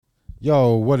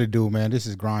Yo, what it do, man? This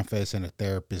is Grindface and a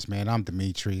Therapist, man. I'm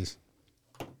Demetrius.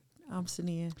 I'm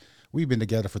Sania. We've been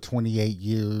together for 28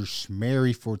 years,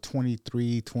 married for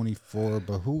 23, 24,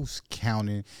 but who's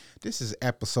counting? This is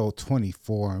episode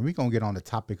 24, and we're going to get on the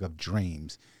topic of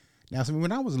dreams. Now, so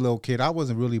when I was a little kid, I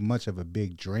wasn't really much of a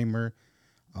big dreamer.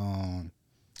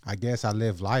 I guess I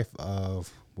lived life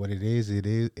of what it is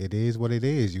what it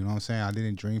is. You know what I'm saying? I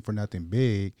didn't dream for nothing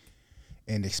big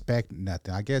and expect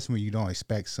nothing. I guess when you don't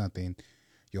expect something,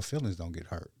 your feelings don't get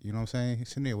hurt. You know what I'm saying?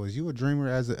 Sania, was you a dreamer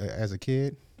as a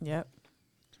kid? Yep.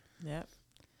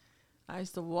 I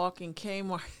used to walk in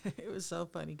Kmart. It was so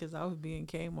funny because I would be in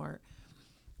Kmart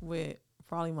with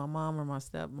probably my mom or my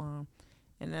stepmom.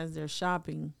 And as they're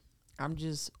shopping, I'm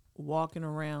just walking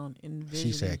around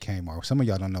envisioning. She said Kmart. Some of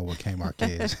y'all don't know what Kmart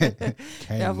is. Kmart.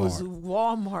 That was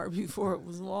Walmart before it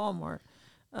was Walmart.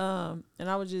 And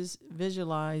I would just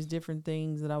visualize different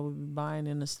things that I would be buying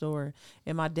in the store.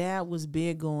 And my dad was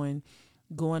big on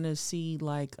going to see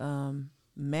like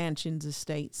mansions,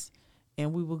 estates.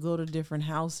 And we would go to different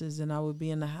houses, and I would be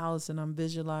in the house, and I'm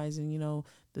visualizing,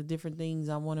 the different things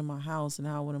I want in my house and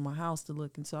how I wanted my house to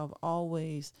look. And so I've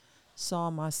always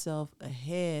saw myself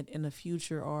ahead in the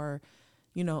future or,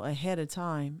 ahead of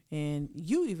time. And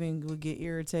you even would get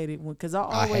irritated because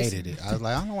I hated it. I was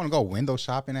like, I don't want to go window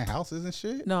shopping at houses and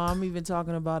shit. No, I'm even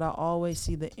talking about I always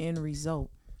see the end result.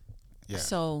 Yeah.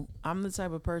 So I'm the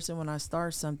type of person when I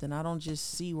start something, I don't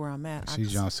just see where I'm at. She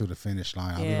jumps to the finish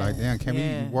line. I'll be Yeah, like, damn, can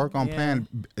yeah, we work on yeah. plan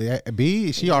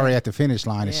B? She already at the finish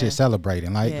line and Yeah. shit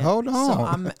celebrating. Like, Yeah. hold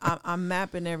on. So I'm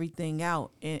mapping everything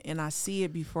out, and I see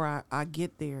it before I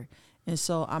get there. And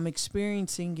so I'm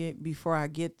experiencing it before I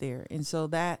get there. And so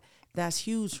that's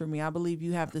huge for me. I believe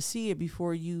you have to see it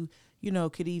before you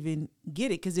could even get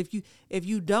it. Because if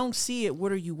you don't see it,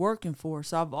 what are you working for?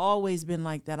 So I've always been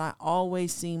like that. I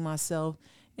always see myself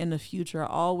in the future. I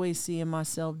always seeing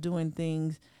myself doing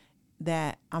things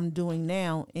that I'm doing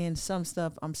now, and some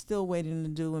stuff I'm still waiting to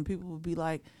do. And people will be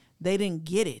like, they didn't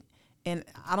get it. And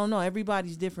I don't know,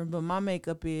 everybody's different, but my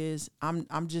makeup is I'm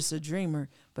just a dreamer,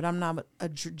 but I'm not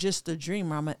just a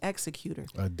dreamer. I'm an executor.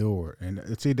 A doer. And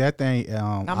see that thing.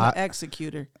 I'm an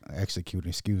executor. Executing,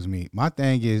 excuse me. My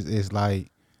thing is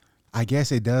like, I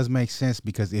guess it does make sense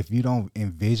because if you don't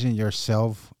envision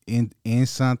yourself in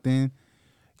something,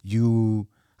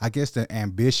 I guess the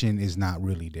ambition is not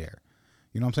really there.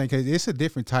 You know what I'm saying? Because it's a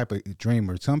different type of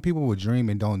dreamer. Some people will dream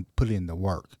and don't put in the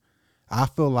work. I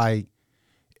feel like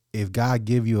if God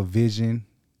give you a vision,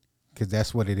 because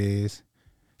that's what it is,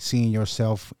 seeing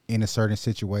yourself in a certain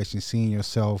situation, seeing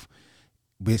yourself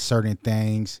with certain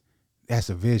things, that's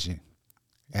a vision,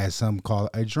 as some call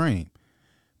it a dream.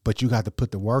 But you got to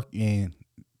put the work in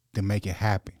to make it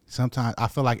happen. Sometimes I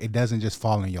feel like it doesn't just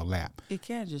fall in your lap. It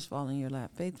can't just fall in your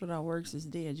lap. Faith without works is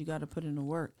dead. You got to put in the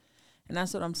work. And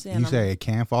that's what I'm saying. You say it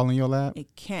can fall in your lap?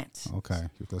 It can't. Okay,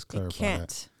 let's clarify It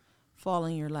can't fall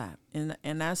in your lap. And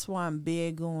that's why I'm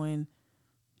big on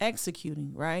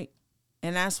executing, right?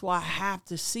 And that's why I have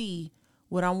to see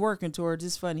what I'm working towards.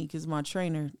 It's funny because my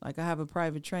trainer, like I have a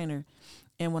private trainer,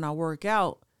 and when I work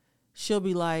out, she'll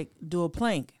be like, do a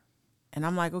plank. And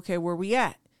I'm like, okay, where we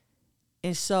at?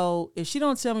 And so if she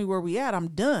don't tell me where we at, I'm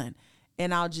done.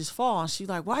 And I'll just fall. And she's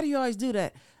like, why do you always do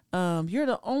that? You're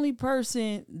the only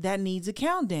person that needs a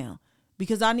countdown.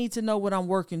 Because I need to know what I'm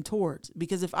working towards.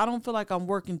 Because if I don't feel like I'm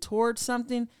working towards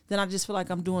something, then I just feel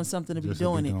like I'm doing something to be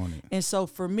doing it. And so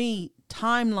for me,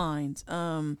 timelines,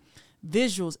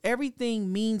 visuals,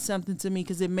 everything means something to me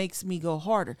because it makes me go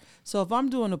harder. So if I'm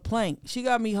doing a plank, she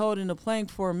got me holding the plank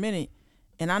for a minute,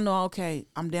 and I know, okay,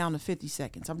 I'm down to 50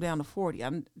 seconds. I'm down to 40.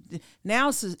 Now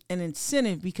it's an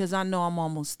incentive because I know I'm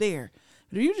almost there.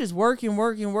 But if you're just working,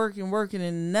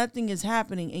 and nothing is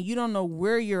happening, and you don't know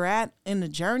where you're at in the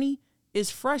journey, is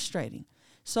frustrating.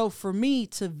 So for me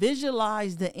to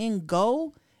visualize the end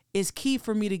goal is key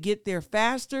for me to get there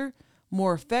faster,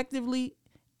 more effectively,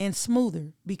 and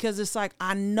smoother because it's like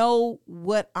I know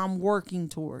what I'm working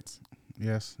towards.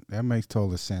 Yes, that makes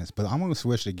total sense. But I'm going to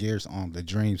switch the gears on the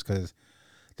dreams because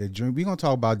we're going to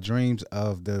talk about dreams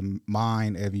of the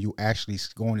mind of you actually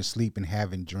going to sleep and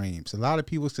having dreams. A lot of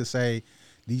people to say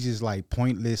these is like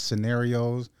pointless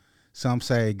scenarios. Some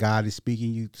say God is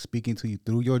speaking to you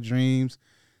through your dreams,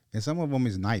 and some of them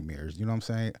is nightmares. You know what I'm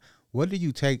saying? What do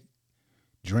you take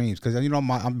dreams? Because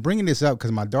I'm bringing this up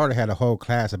because my daughter had a whole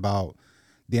class about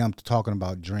them talking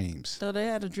about dreams. So they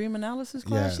had a dream analysis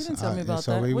class. Yes, She didn't tell me about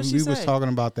so that. we What'd she was say? talking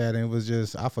about that, and it was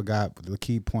just I forgot the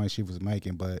key point she was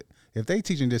making. But if they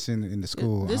teaching this in the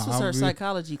school, This was her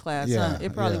psychology class. Yeah, Huh?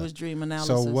 It probably yeah. was dream analysis.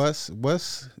 So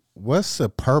what's the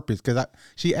purpose? Because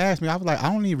she asked me, I was like,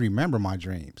 I don't even remember my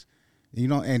dreams. You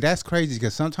know, and that's crazy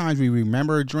because sometimes we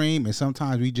remember a dream and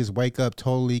sometimes we just wake up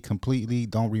totally, completely,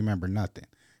 don't remember nothing.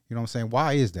 You know what I'm saying?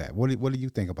 Why is that? What do you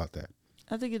think about that?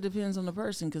 I think it depends on the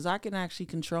person because I can actually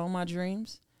control my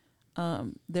dreams.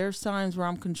 There's times where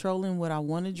I'm controlling what I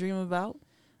want to dream about.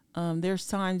 There's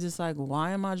times it's like,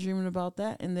 why am I dreaming about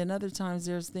that? And then other times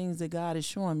there's things that God is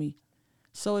showing me.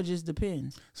 So it just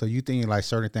depends. So you think like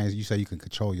certain things, you say you can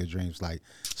control your dreams, like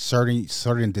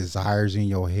certain desires in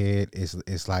your head.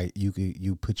 It's like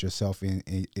you put yourself in.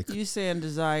 You saying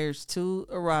desires too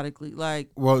erotically, like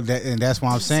that's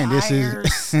what I'm saying. This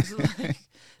is like,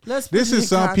 let's. This is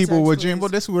some people with dreams. Well,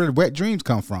 this is where the wet dreams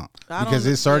come from because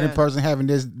it's certain person having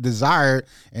this desire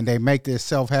and they make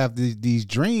themselves have these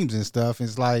dreams and stuff.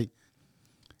 It's like,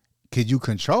 could you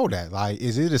control that? Like,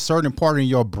 is it a certain part in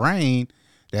your brain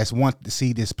that's want to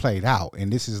see this played out, and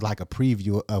this is like a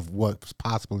preview of what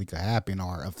possibly could happen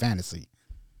or a fantasy?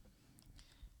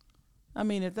 I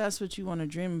mean, if that's what you want to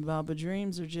dream about, but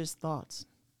dreams are just thoughts.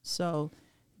 So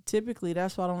typically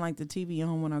that's why I don't like the TV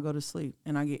on when I go to sleep,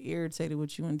 and I get irritated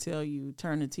with you until you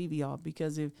turn the TV off,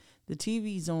 because if the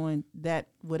TV's on, that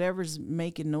whatever's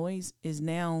making noise is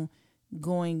now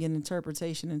going in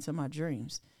interpretation into my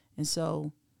dreams. And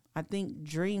so I think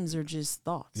dreams are just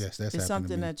thoughts. Yes, that's it's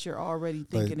something that you're already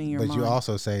thinking in your mind. But you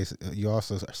also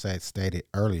stated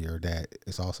earlier that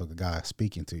it's also the God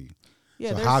speaking to you. Yeah,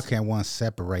 so how can one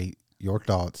separate your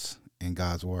thoughts and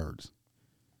God's words?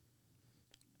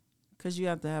 Because you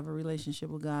have to have a relationship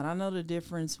with God. I know the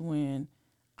difference when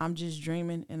I'm just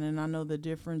dreaming, and then I know the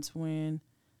difference when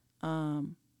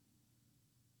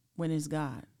it's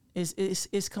God.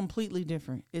 It's completely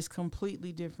different. It's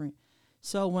completely different.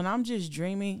 So when I'm just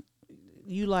dreaming,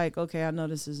 you like, okay, I know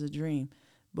this is a dream.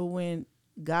 But when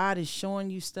God is showing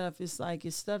you stuff, it's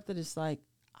stuff that it's like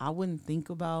I wouldn't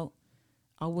think about,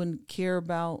 I wouldn't care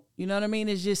about. You know what I mean?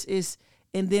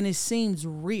 And then it seems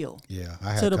real. Yeah,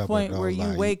 to the point where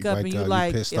you wake up and you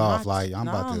like pissed off, like I'm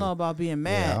about to. I don't know about being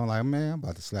mad. Yeah, I'm like, man, I'm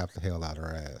about to slap the hell out of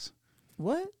her ass.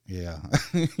 What? Yeah,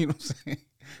 you know what I'm saying?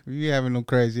 You having them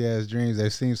crazy ass dreams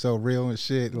that seem so real and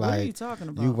shit. What like, are you talking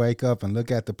about? You wake up and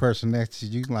look at the person next to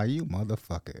you, like, you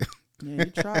motherfucker. Yeah,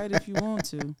 you try it if you want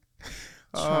to.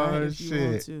 Try it if you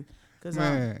want to. Because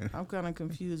I'm kind of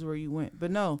confused where you went.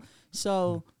 But no,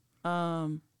 so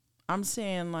I'm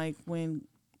saying like when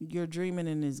you're dreaming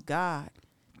and it's God,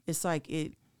 it's like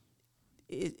it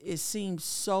seems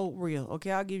so real.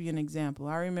 Okay, I'll give you an example.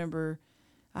 I remember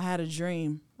I had a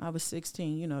dream. I was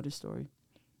 16. You know the story.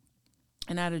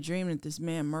 And I had a dream that this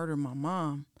man murdered my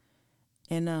mom.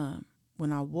 And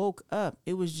when I woke up,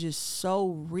 it was just so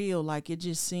real. Like it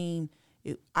just seemed,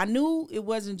 I knew it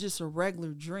wasn't just a regular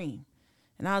dream.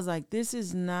 And I was like, this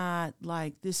is not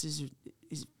like,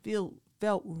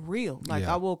 felt real. Like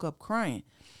I woke up crying.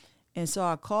 And so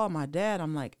I called my dad.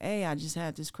 I'm like, hey, I just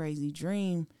had this crazy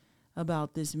dream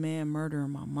about this man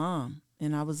murdering my mom.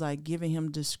 And I was like giving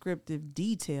him descriptive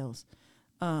details.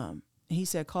 He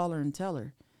said, call her and tell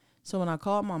her. So when I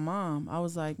called my mom, I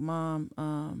was like, Mom,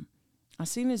 I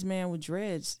seen this man with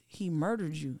dreads. He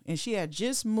murdered you. And she had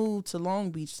just moved to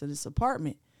Long Beach to this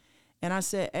apartment. And I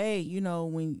said, hey, you know,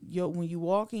 when you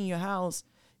walk in your house,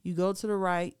 you go to the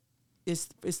right, it's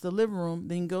the living room.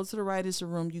 Then you go to the right, it's a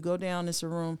room. You go down, it's a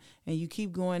room. And you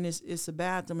keep going, it's a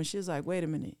bathroom. And she was like, wait a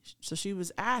minute. So she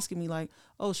was asking me like,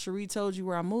 oh, Cherie told you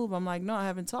where I moved. I'm like, no, I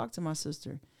haven't talked to my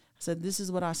sister. I said, this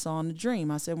is what I saw in the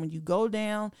dream. I said, when you go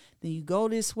down, then you go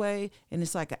this way, and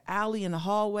it's like an alley in the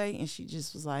hallway. And she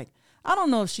just was like, I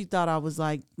don't know if she thought I was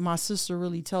like, my sister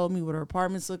really told me what her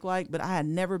apartments look like, but I had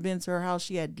never been to her house.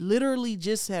 She had literally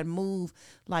just had moved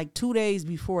like 2 days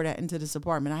before that into this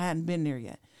apartment. I hadn't been there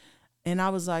yet. And I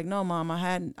was like, no, Mom, I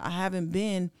haven't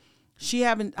been.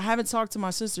 I haven't talked to my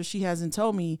sister. She hasn't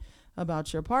told me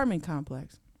about your apartment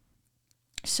complex.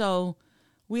 So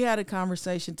we had a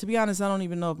conversation. To be honest, I don't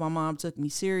even know if my mom took me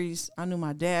serious. I knew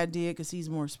my dad did because he's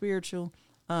more spiritual.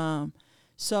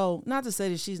 So not to say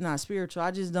that she's not spiritual.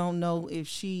 I just don't know if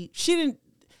she didn't.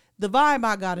 The vibe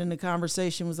I got in the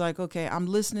conversation was like, okay, I'm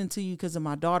listening to you because of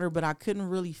my daughter, but I couldn't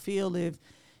really feel if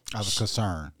I was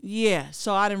concerned. Yeah.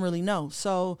 So I didn't really know.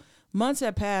 So months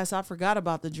had passed. I forgot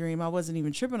about the dream. I wasn't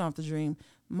even tripping off the dream.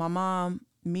 My mom,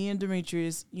 me and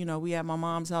Demetrius, you know, we at my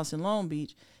mom's house in Long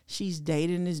Beach. She's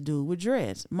dating this dude with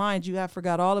dreads. Mind you, I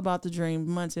forgot all about the dream.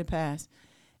 Months had passed.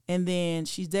 And then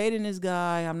she's dating this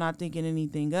guy. I'm not thinking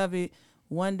anything of it.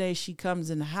 One day she comes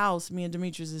in the house. Me and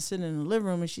Demetrius is sitting in the living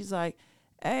room. And she's like,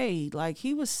 hey, like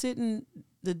he was sitting,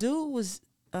 the dude was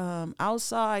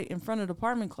outside in front of the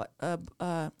apartment,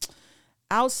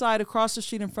 outside across the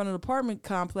street in front of the apartment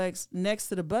complex next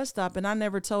to the bus stop. And I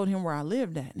never told him where I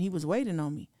lived at. And he was waiting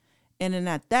on me. And then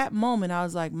at that moment, I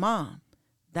was like, Mom,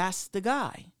 that's the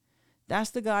guy.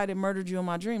 That's the guy that murdered you in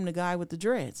my dream, the guy with the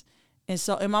dreads. And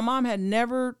my mom had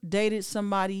never dated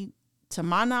somebody, to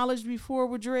my knowledge, before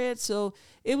with dreads. So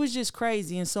it was just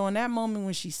crazy. And so in that moment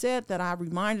when she said that, I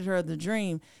reminded her of the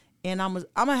dream. And I'm going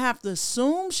to have to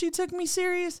assume she took me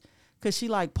serious, because she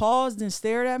like paused and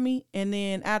stared at me. And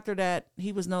then after that,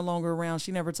 he was no longer around.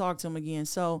 She never talked to him again.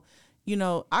 So, you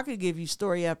know, I could give you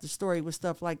story after story with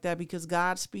stuff like that, because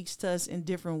God speaks to us in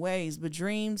different ways. But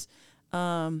dreams, he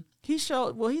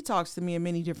talks to me in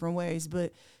many different ways.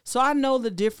 But so I know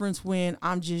the difference when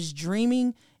I'm just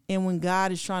dreaming and when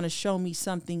God is trying to show me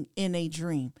something in a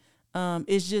dream.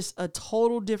 It's just a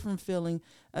total different feeling.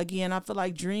 Again, I feel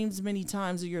like dreams many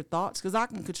times are your thoughts, because I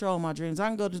can control my dreams. I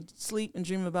can go to sleep and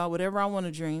dream about whatever I want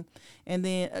to dream, and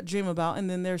then And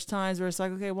then there's times where it's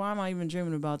like, okay, why am I even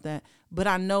dreaming about that? But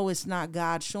I know it's not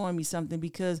God showing me something,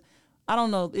 because I don't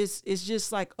know. It's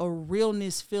just like a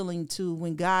realness feeling too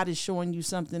when God is showing you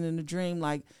something in a dream.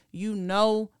 Like, you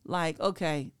know, like,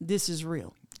 okay, this is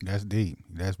real. That's deep.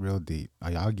 That's real deep.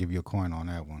 I'll give you a coin on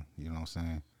that one. You know what I'm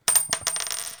saying?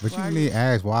 But you need to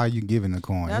ask, why are you giving the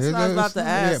coin? That's what I was about to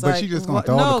ask. Yeah, but like, you just gonna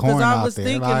throw the coin out there. No, because I was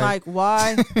thinking, like,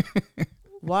 why?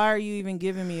 Why are you even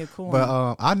giving me a coin?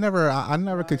 But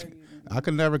I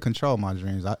could never control my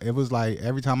dreams. It was like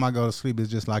every time I go to sleep, it's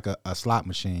just like a slot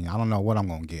machine. I don't know what I'm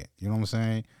gonna get. You know what I'm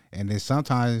saying? And then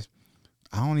sometimes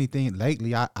I don't even think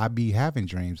lately I be having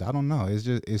dreams. I don't know. It's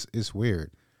just it's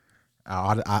weird.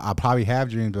 I probably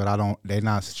have dreams, but they're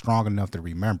not strong enough to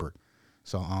remember.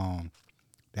 So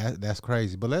that's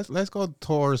crazy. But let's go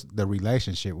towards the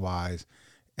relationship wise,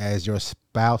 as your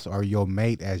spouse or your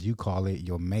mate, as you call it,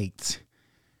 your mate.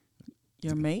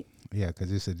 Your mate? Yeah,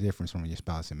 because it's a difference from your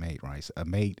spouse and mate, right? So a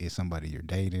mate is somebody you're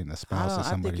dating. A spouse is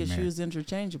somebody I think it's used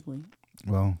interchangeably.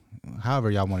 Well,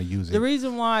 however y'all want to use it. The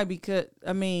reason why, because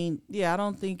I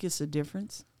don't think it's a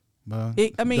difference. Well,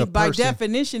 by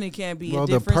definition, it can't be a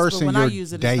difference. But when I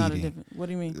use it, it's not a difference. What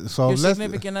do you mean? So your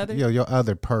significant other? Yeah, your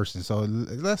other person. So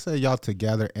let's say y'all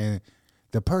together, and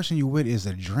the person you with is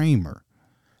a dreamer,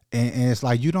 and it's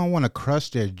like you don't want to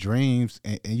crush their dreams,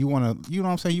 and you want to, you know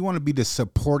what I'm saying? You want to be the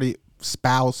supported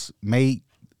spouse, mate,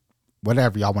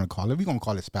 whatever y'all want to call it. We're gonna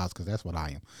call it spouse because that's what I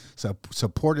am. So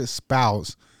supported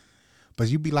spouse, but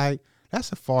you be like,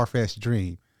 that's a far-fetched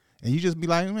dream. And you just be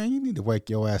like, man, you need to wake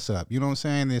your ass up. You know what I'm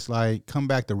saying? It's like, come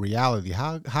back to reality.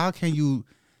 How can you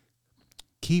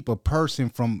keep a person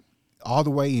from all the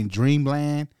way in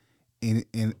dreamland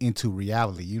into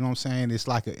reality? You know what I'm saying? It's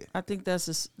like I think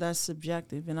that's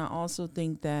subjective. And I also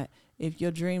think that if your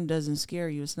dream doesn't scare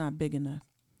you, it's not big enough.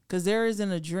 Because there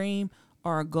isn't a dream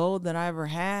or a goal that I ever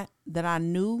had that I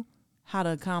knew how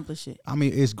to accomplish it. I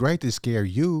mean, it's great to scare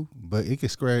you, but it can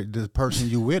scare the person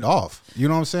you with off. You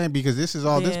know what I'm saying? Because this is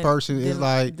all this person is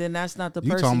like. Then that's not the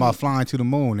person. You talking about flying to the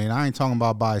moon, and I ain't talking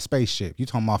about by a spaceship. You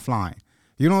talking about flying.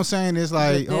 You know what I'm saying? It's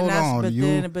like, hold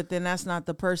on. But then that's not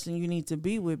the person you need to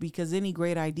be with, because any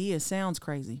great idea sounds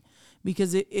crazy.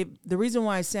 Because the reason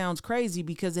why it sounds crazy,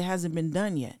 because it hasn't been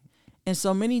done yet. And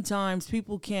so many times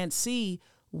people can't see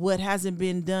what hasn't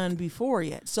been done before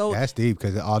yet. So that's deep,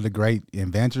 because all the great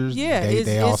inventors,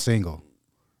 they all single.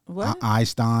 What?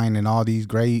 Einstein and all these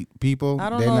great people,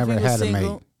 they never had a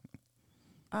mate.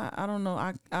 I don't know.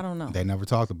 I don't know. They never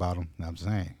talked about them. I'm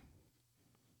saying.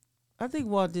 I think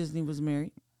Walt Disney was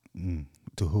married.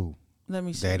 To who? Let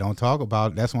me see. They don't talk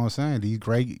about it. That's what I'm saying. These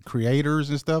great creators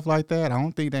and stuff like that, I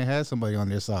don't think they had somebody on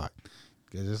their side.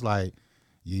 Because it's like,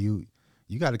 you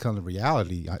got to come to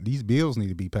reality. These bills need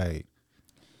to be paid.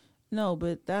 No,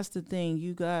 but that's the thing.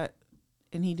 You got,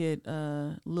 and he did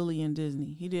Lillian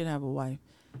Disney. He did have a wife.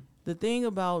 The thing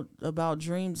about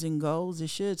dreams and goals, it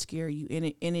should scare you,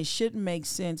 and it shouldn't make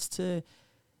sense to.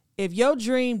 If your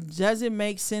dream doesn't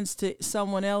make sense to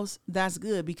someone else, that's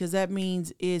good, because that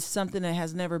means it's something that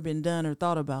has never been done or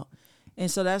thought about. And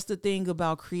so that's the thing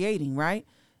about creating, right?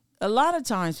 A lot of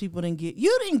times people didn't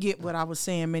get what I was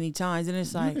saying many times, and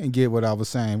it's like, you didn't get what I was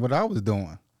saying, what I was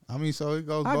doing. I mean, so it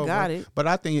goes. I got it. But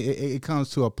I think it comes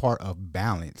to a part of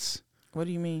balance. What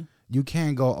do you mean? You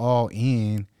can't go all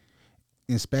in,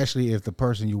 especially if the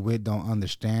person you with don't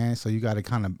understand. So you got to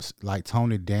kind of like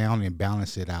tone it down and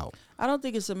balance it out. I don't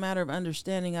think it's a matter of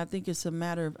understanding. I think it's a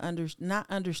matter of not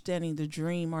understanding the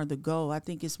dream or the goal. I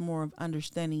think it's more of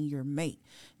understanding your mate.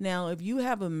 Now, if you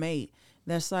have a mate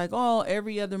that's like, oh,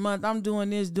 every other month I'm doing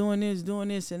this,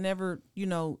 and never,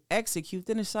 execute,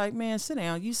 then it's like, man, sit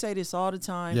down. You say this all the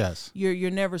time. Yes. You're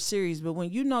never serious. But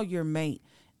when you know your mate,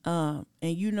 and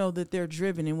you know that they're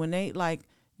driven, and when they like,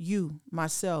 you,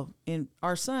 myself, and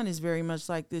our son is very much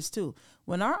like this too.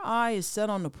 When our eye is set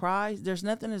on the prize, there's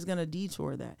nothing that's going to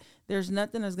detour that. There's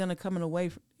nothing that's going to come in the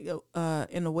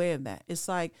way of that. It's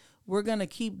like we're going to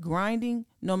keep grinding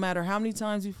no matter how many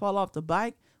times we fall off the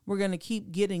bike. We're going to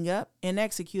keep getting up and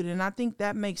executing. And I think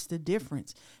that makes the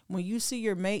difference. When you see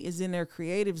your mate is in their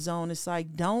creative zone, it's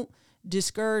like, don't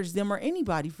discourage them, or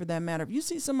anybody for that matter. If you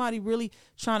see somebody really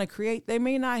trying to create, they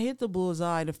may not hit the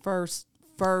bullseye the first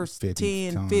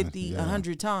 10, times, 50,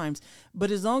 100 times. But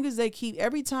as long as they keep,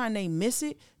 every time they miss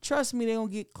it, trust me, they're going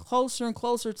to get closer and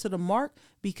closer to the mark,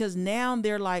 because now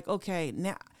they're like, okay,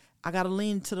 now I got to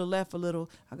lean to the left a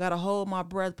little. I got to hold my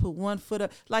breath, put one foot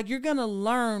up. Like, you're going to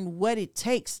learn what it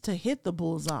takes to hit the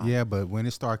bullseye. Yeah, but when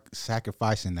it start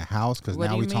sacrificing the house, because What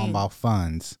now do you we're talking mean? about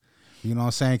funds. You know what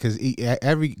I'm saying? Because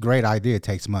every great idea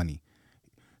takes money.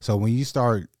 So when you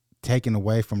start taking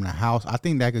away from the house, I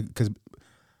think that could, because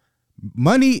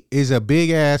money is a big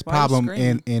ass Why you problem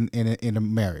screaming? in a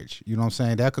marriage. You know what I'm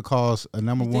saying? That could cause a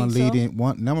number You one think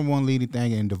so? leading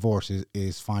thing in divorce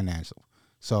is financial.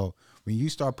 So when you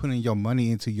start putting your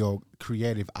money into your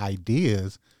creative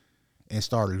ideas and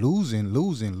start losing,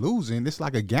 it's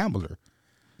like a gambler.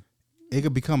 It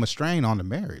could become a strain on the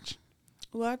marriage.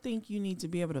 Well, I think you need to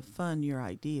be able to fund your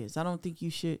ideas. I don't think you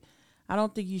should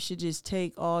just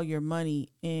take all your money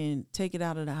and take it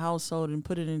out of the household and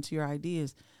put it into your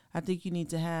ideas. I think you need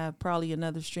to have probably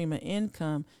another stream of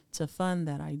income to fund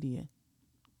that idea.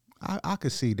 I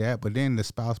could see that, but then the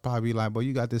spouse probably be like, "Well,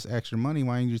 you got this extra money.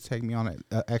 Why didn't you just take me on an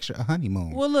extra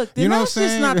honeymoon?" Well, look, then You know that's what I'm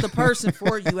just saying? not the person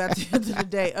for you at the end of the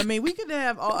day. I mean, we could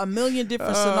have a million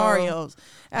different scenarios.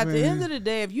 At the end of the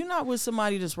day, if you're not with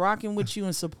somebody that's rocking with you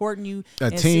and supporting you, A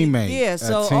and teammate. yeah. A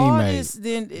So all teammate. this,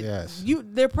 then Yes.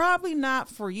 they're probably not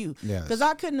for you. Yes. Because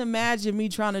I couldn't imagine me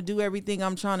trying to do everything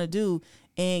I'm trying to do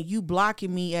and you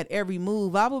blocking me at every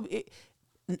move.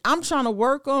 I'm trying to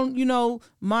work on,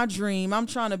 my dream. I'm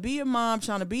trying to be a mom,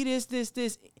 trying to be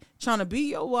this, trying to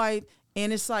be your wife.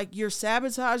 And it's like you're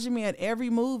sabotaging me at every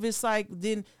move. It's like,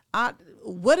 then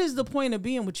what is the point of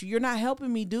being with you? You're not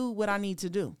helping me do what I need to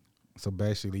do. So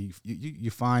basically, you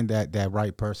find that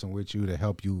right person with you to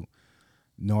help you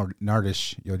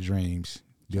nourish your dreams,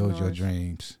 build your Nourish.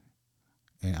 dreams,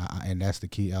 and that's the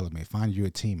key element. Find you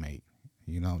a teammate.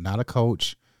 Not a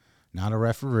coach, not a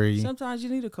referee. Sometimes you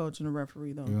need a coach and a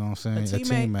referee, though. You know what I'm saying? A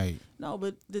teammate. teammate. No,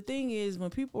 but the thing is, when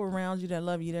people around you that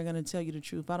love you, they're going to tell you the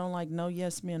truth. I don't like no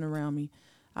yes men around me.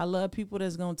 I love people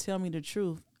that's going to tell me the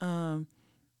truth,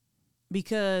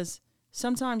 because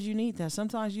sometimes you need that.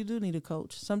 Sometimes you do need a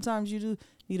coach. Sometimes you do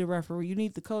need a referee. You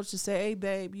need the coach to say, hey,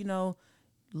 babe,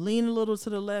 lean a little to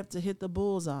the left to hit the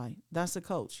bullseye. That's a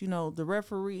coach. The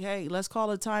referee, hey, let's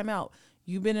call a timeout.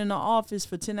 You've been in the office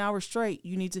for 10 hours straight.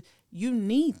 You need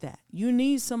that. You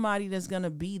need somebody that's going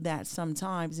to be that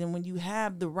sometimes. And when you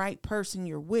have the right person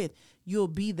you're with, you'll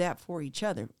be that for each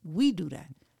other. We do that.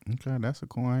 Okay, that's a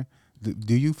coin.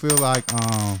 Do you feel like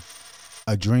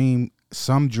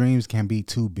some dreams can be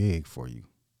too big for you?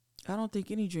 I don't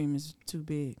think any dream is too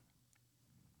big.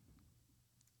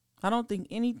 I don't think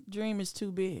any dream is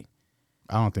too big.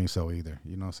 I don't think so either.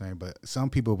 You know what I'm saying? But some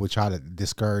people will try to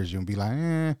discourage you and be like,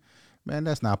 man,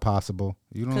 that's not possible.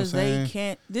 You know what I'm Because saying? they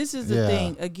can't. This is the Yeah.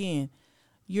 thing. Again,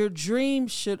 your dream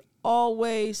should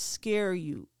always scare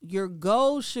you. Your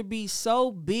goal should be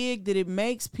so big that it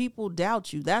makes people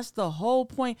doubt you. That's the whole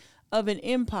point of an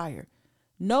empire.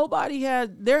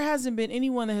 There hasn't been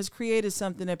anyone that has created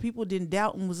something that people didn't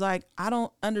doubt and was like, I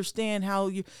don't understand how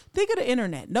you think of the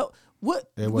internet. No,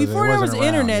 what before there was wasn't the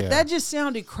around, internet, yeah. that just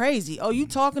sounded crazy. Oh, you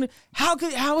talking to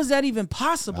how is that even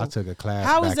possible? I took a class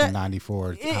How is back in that-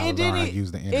 '94 It how to learn didn't. how to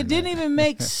use the internet. It didn't even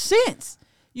make sense.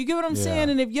 You get what I'm Yeah. saying?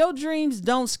 And if your dreams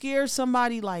don't scare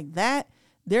somebody like that,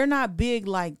 they're not big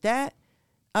like that.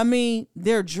 I mean,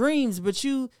 they're dreams, but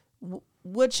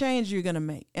what change you're gonna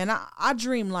make? And I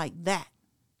dream like that.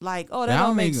 Like, oh, that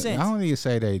don't make sense. I don't even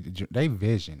say they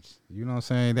visions. You know what I'm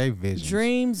saying? They visions.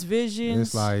 Dreams, visions.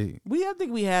 It's like, I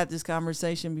think we had this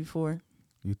conversation before.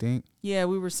 you think? Yeah,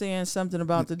 we were saying something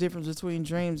about the difference between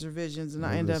dreams or visions, and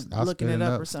I end up looking it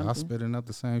up or I something. spitting up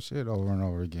the same shit over and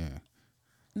over again.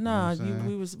 No, what I'm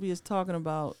saying? we was talking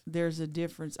about there's a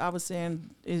difference. I was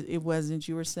saying it wasn't.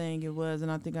 You were saying it was,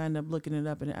 and I think I ended up looking it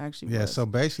up, and it actually Yeah. was. So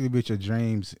basically, with your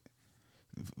dreams,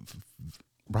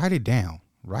 write it down.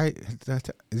 Right?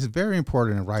 It's very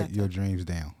important to write your dreams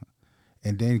down,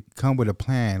 and then come with a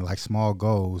plan, like small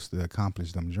goals to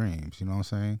accomplish them dreams. You know what I'm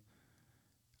saying?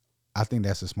 I think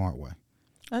that's a smart way.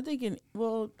 I think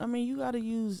you got to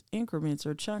use increments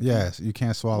or chunks. Yes, you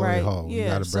can't swallow right. it whole. Yeah. You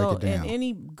got to break so it down. in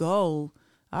any goal,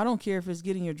 I don't care if it's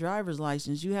getting your driver's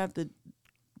license. You have to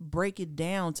break it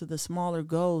down to the smaller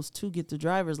goals to get the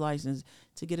driver's license,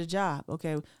 to get a job.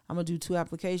 Okay, I'm gonna do 2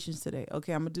 applications today.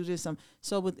 Okay, I'm gonna do this.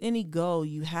 So with any goal,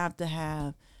 you have to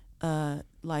have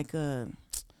like a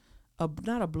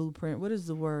not a blueprint. What is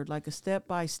the word? Like a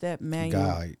step-by-step manual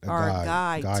Guide, a or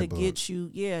guide, a guide to guidebook. get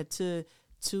you,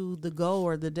 to the goal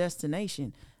or the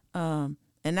destination. And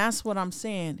that's what I'm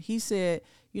saying. He said,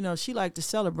 she like to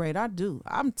celebrate. I do.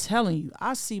 I'm telling you,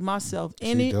 I see myself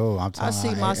in She it. do. I'm telling I see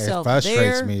you, myself it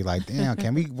frustrates there. me. Like, damn,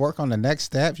 can we work on the next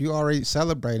steps? You already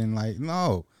celebrating. Like,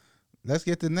 no, let's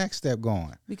get the next step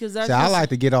going. Because that's See, I like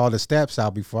to get all the steps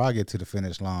out before I get to the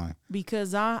finish line.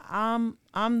 because I'm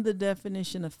the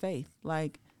definition of faith.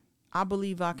 Like, I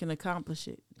believe I can accomplish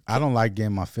it. I don't like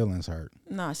getting my feelings hurt.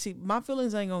 Nah, see, my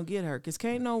feelings ain't gonna get hurt because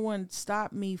can't no one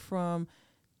stop me from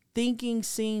thinking,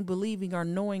 seeing, believing, or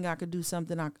knowing I could do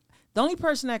something. The only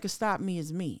person that could stop me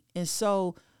is me. And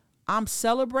so I'm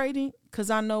celebrating because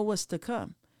I know what's to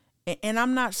come. And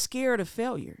I'm not scared of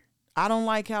failure. I don't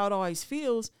like how it always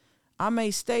feels. I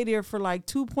may stay there for like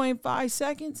 2.5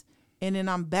 seconds and then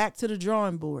I'm back to the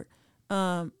drawing board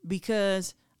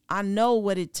because I know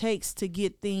what it takes to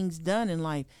get things done in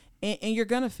life. And you're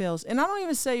going to fail. And I don't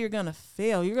even say you're going to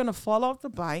fail. You're going to fall off the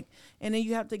bike and then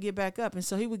you have to get back up. And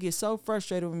so he would get so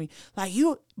frustrated with me.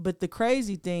 But the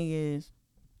crazy thing is,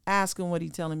 ask him what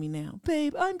he's telling me now.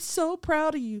 Babe, I'm so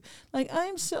proud of you. Like,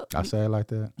 I'm so. I say it like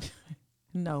that?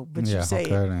 No, but Yeah, you say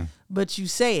okay it. then. But you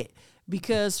say it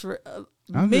because for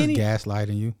I'm many. just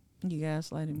gaslighting you. You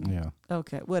gaslighting me? Yeah.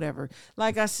 Okay, whatever.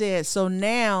 Like I said, so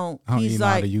now I don't he's even know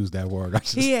how like, to use that word. I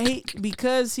just,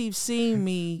 because he's seen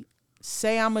me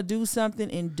say I'm gonna do something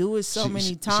and do it so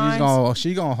many times.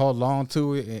 She gonna hold on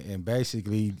to it and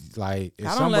basically like if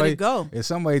I don't let it go. If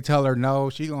somebody tell her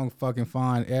no, she gonna fucking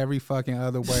find every fucking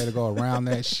other way to go around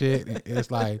that shit. And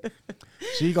it's like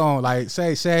she gonna like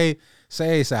say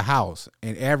it's a house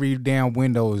and every damn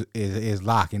window is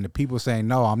locked and the people say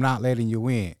no, I'm not letting you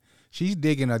in. She's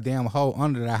digging a damn hole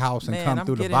under the house and come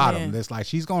through the bottom. It's like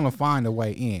she's gonna find a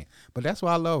way in. But that's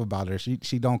what I love about her. She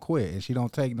don't quit and she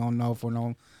don't take no for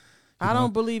no. I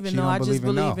don't believe in no. I just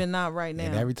believe in not right now.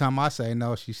 And every time I say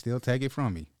no, she still take it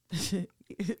from me.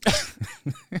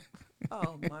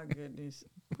 Oh my goodness.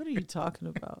 What are you talking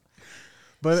about?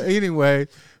 But anyway,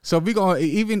 so we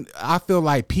gonna I feel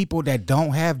like people that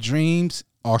don't have dreams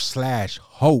or /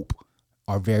 hope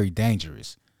are very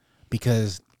dangerous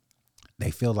because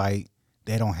they feel like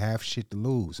they don't have shit to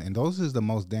lose. And those is the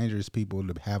most dangerous people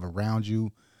to have around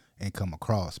you and come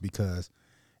across because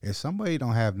if somebody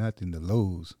don't have nothing to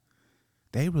lose,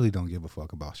 they really don't give a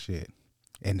fuck about shit.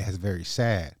 And that's very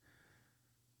sad.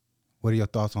 What are your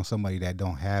thoughts on somebody that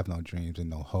don't have no dreams and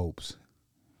no hopes?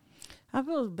 I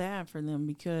feel bad for them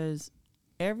because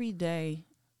every day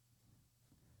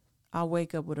I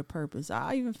wake up with a purpose.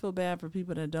 I even feel bad for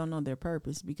people that don't know their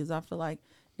purpose because I feel like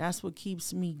that's what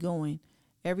keeps me going.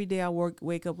 Every day I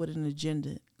wake up with an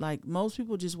agenda. Like most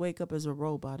people just wake up as a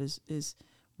robot. It's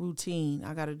routine.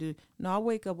 I got to do. No, I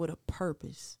wake up with a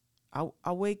purpose.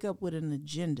 I wake up with an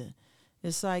agenda.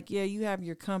 It's like, yeah, you have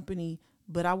your company,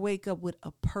 but I wake up with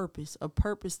a purpose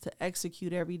to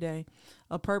execute every day,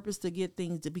 a purpose to get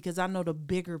things because I know the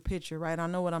bigger picture, right? I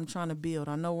know what I'm trying to build.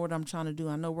 I know what I'm trying to do.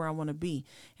 I know where I want to be.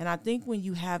 And I think when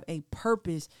you have a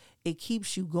purpose, it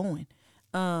keeps you going.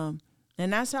 And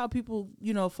that's how people,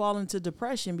 fall into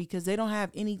depression because they don't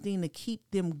have anything to keep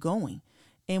them going.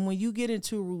 And when you get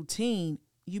into a routine,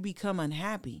 you become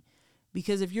unhappy.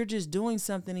 Because if you're just doing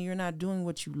something and you're not doing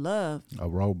what you love, a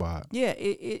robot. Yeah,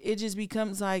 it just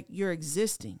becomes like you're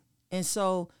existing. And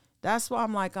so that's why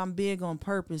I'm big on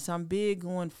purpose. I'm big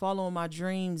on following my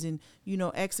dreams and,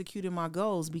 executing my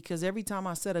goals because every time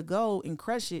I set a goal and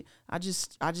crush it, I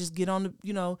just get on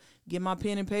the, get my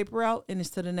pen and paper out and it's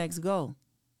to the next goal.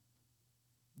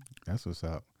 That's what's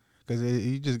up. Because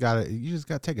you just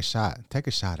gotta take a shot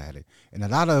at it. And a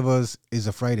lot of us is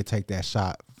afraid to take that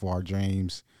shot for our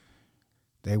dreams.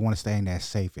 They want to stay in that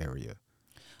safe area.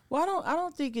 Well, I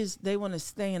don't think they want to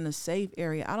stay in a safe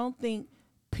area. I don't think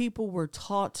people were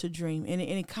taught to dream, and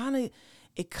it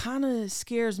kind of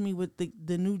scares me with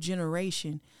the new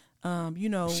generation.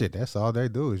 Shit, that's all they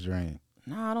do is dream.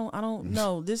 No, I don't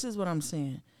know. This is what I'm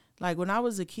saying. Like when I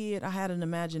was a kid, I had an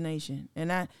imagination,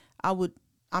 and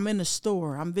I'm in the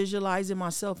store. I'm visualizing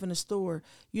myself in the store.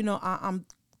 I'm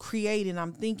creating,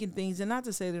 I'm thinking things, and not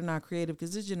to say they're not creative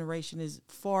because this generation is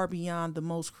far beyond the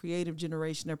most creative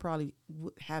generation there probably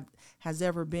has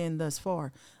ever been thus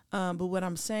far. But what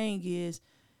I'm saying is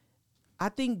I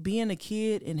think being a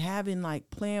kid and having like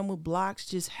playing with blocks,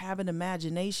 just having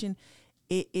imagination,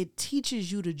 it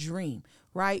teaches you to dream,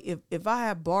 right? If I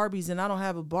have Barbies and I don't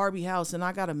have a Barbie house and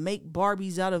I got to make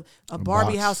Barbies out of a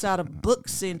Barbie house out of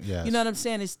books, and Yes. you know what I'm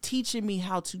saying? It's teaching me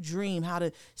how to dream, how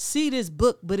to see this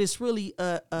book, but it's really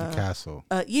The castle.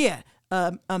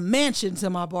 a mansion to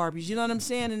my Barbies. You know what I'm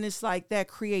saying? And it's like that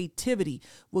creativity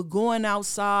with going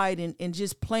outside and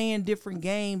just playing different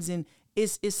games, and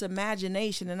it's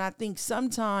imagination. And I think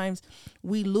sometimes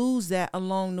we lose that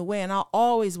along the way. And I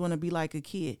always want to be like a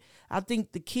kid. I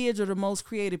think the kids are the most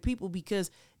creative people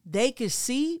because they can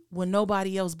see what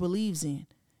nobody else believes in.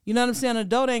 You know what I'm saying? An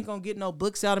adult ain't gonna get no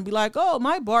books out and be like, "Oh,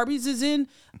 my Barbies is in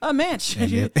a mansion."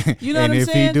 You know what I'm saying? And if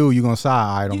he do, you gonna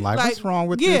side eye him like, what's wrong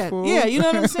with this fool? Yeah, you know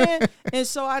what I'm saying? And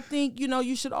so I think,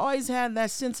 you should always have that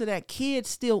sense of that kid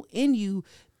still in you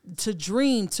to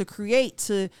dream, to create,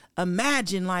 to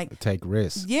imagine, like Take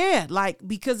risks. yeah, like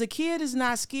because a kid is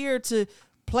not scared to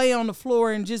play on the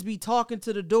floor and just be talking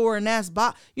to the door and that's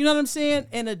you know what I'm saying?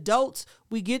 And adults,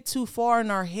 we get too far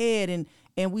in our head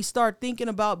and we start thinking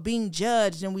about being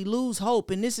judged and we lose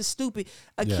hope and this is stupid.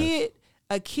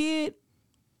 A kid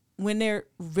when they're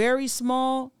very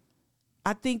small,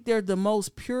 I think they're the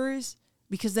most purest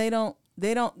because they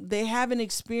haven't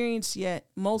experienced yet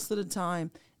most of the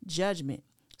time judgment.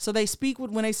 So they speak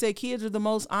when they say kids are the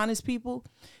most honest people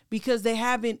because they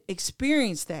haven't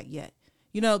experienced that yet.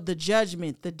 The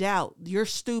judgment, the doubt, you're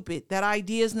stupid, that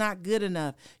idea is not good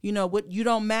enough, what you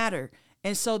don't matter.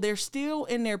 And so they're still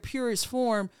in their purest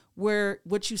form where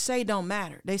what you say don't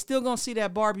matter. They still gonna see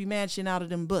that Barbie mansion out of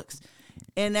them books.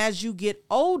 And as you get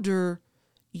older,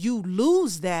 you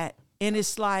lose that. And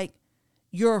it's like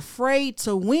you're afraid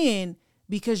to win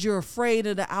because you're afraid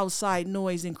of the outside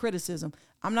noise and criticism.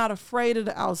 I'm not afraid of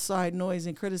the outside noise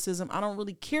and criticism. I don't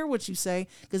really care what you say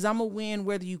because I'm going to win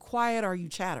whether you quiet or you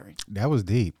chattering. That was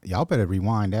deep. Y'all better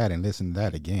rewind that and listen to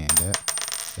that again.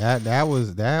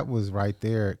 That was right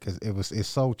there because it's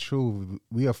so true.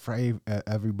 We afraid of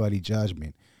everybody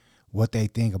judgment, what they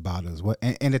think about us.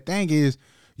 And the thing is,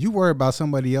 you worry about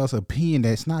somebody else's opinion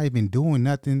that's not even doing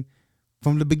nothing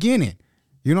from the beginning.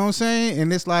 You know what I'm saying?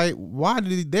 And it's like, why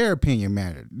did their opinion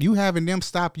matter? You having them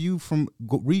stop you from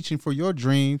reaching for your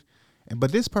dreams,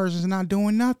 but this person's not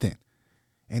doing nothing.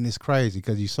 And it's crazy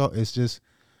because it's just,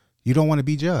 you don't want to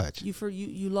be judged.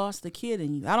 You lost the kid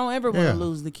in you. I don't ever want to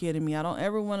lose the kid in me. I don't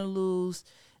ever want to lose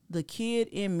the kid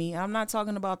in me. I'm not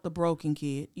talking about the broken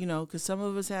kid, because some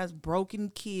of us has broken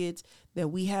kids that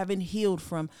we haven't healed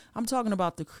from. I'm talking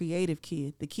about the creative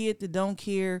kid, the kid that don't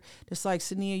care. That's like,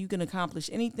 Sania, you can accomplish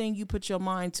anything you put your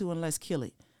mind to and let's kill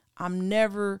it. I'm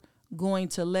never going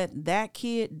to let that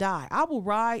kid die. I will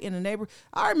ride in the neighborhood.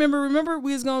 I remember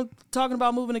we was talking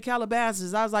about moving to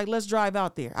Calabasas. I was like, let's drive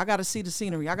out there. I got to see the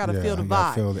scenery. I got to feel the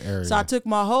vibe. Feel the area. So I took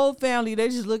my whole family. They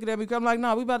just looking at me. I'm like,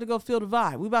 no, we about to go feel the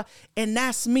vibe. And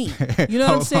that's me. You know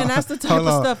what I'm saying? That's the type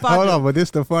of stuff I do. Hold on, but this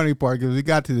is the funny part because we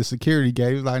got to the security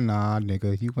gate. He was like, nah,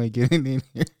 nigga, you ain't getting in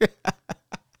here.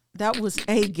 That was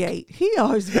a gate. He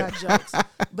always got jokes.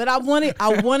 But I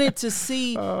wanted to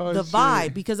see the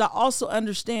vibe because I also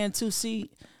understand too.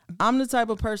 See, I'm the type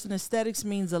of person, aesthetics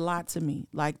means a lot to me.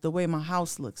 Like the way my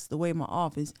house looks, the way my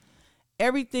office,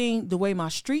 everything, the way my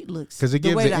street looks. Because it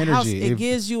gives the energy. House, it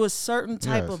gives you a certain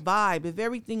type of vibe. If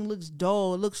everything looks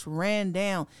dull, it looks ran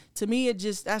down. To me,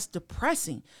 that's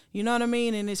depressing. You know what I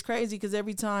mean? And it's crazy because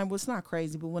every time, well, it's not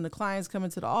crazy, but when the clients come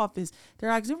into the office, they're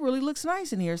like, it really looks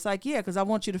nice in here. It's like, yeah, because I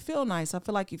want you to feel nice. I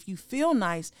feel like if you feel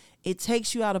nice, it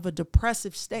takes you out of a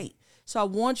depressive state. So I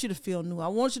want you to feel new. I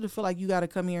want you to feel like you got to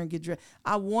come here and get dressed.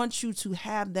 I want you to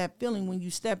have that feeling when you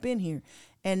step in here.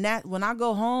 And that when I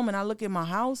go home and I look at my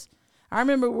house, I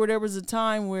remember where there was a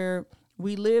time where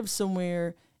we lived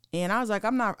somewhere and I was like,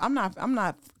 I'm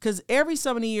not, because every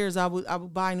so many years I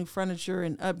would buy new furniture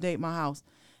and update my house.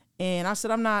 And I said,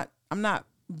 I'm not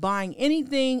buying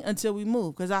anything until we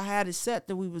move because I had it set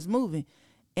that we was moving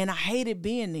and I hated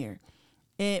being there.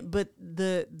 But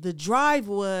the drive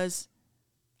was,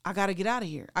 I got to get out of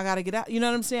here. I got to get out. You know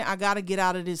what I'm saying? I got to get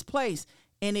out of this place.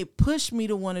 And it pushed me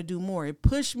to want to do more. It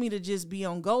pushed me to just be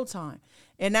on go time.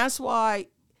 And that's why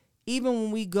even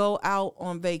when we go out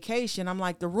on vacation, I'm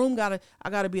like, I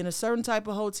gotta be in a certain type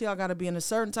of hotel. I gotta be in a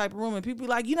certain type of room. And people be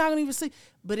like, you're not gonna even sleep.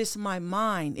 But it's my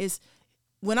mind. It's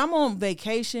when I'm on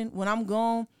vacation, when I'm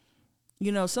gone,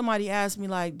 somebody asked me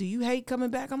like, do you hate coming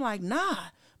back? I'm like, nah,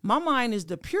 my mind is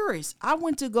the purest. I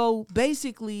went to go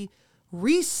basically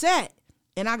reset.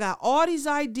 And I got all these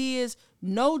ideas,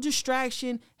 no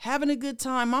distraction, having a good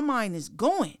time. My mind is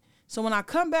going. So when I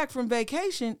come back from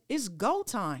vacation, it's go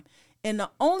time. And the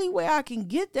only way I can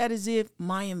get that is if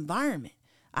my environment.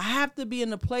 I have to be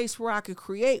in a place where I could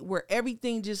create, where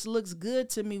everything just looks good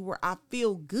to me, where I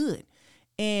feel good.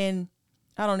 And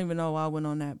I don't even know why I went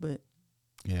on that, but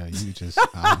Yeah, you just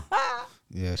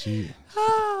yeah,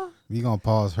 we gonna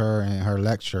pause her and her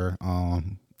lecture.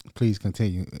 Please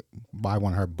continue. Buy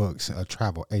one of her books, a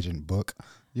travel agent book.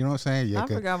 You know what I'm saying? Yeah, I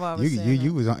forgot what I was saying.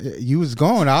 You was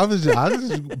going. I was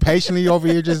just patiently over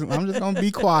here. I'm just gonna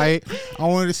be quiet. I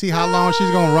wanted to see how long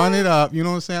she's gonna run it up. You know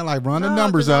what I'm saying? Like run the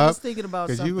numbers 'cause I up. was thinking about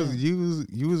something.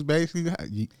 You was basically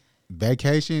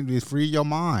vacation is free your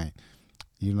mind.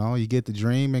 You know, you get the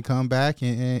dream and come back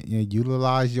and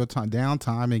utilize your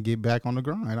downtime and get back on the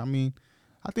grind. I mean,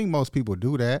 I think most people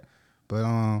do that, but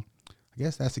I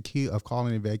guess that's the key of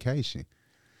calling it vacation.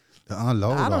 To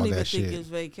unload all that shit. I don't even think it's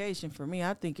vacation for me.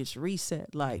 I think it's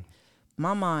reset. Like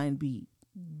my mind be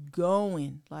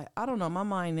going. Like I don't know, my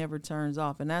mind never turns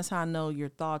off, and that's how I know your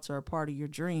thoughts are a part of your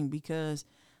dream, because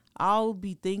I'll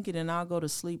be thinking and I'll go to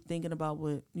sleep thinking about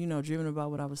what, dreaming about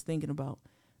what I was thinking about.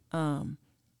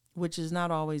 Which is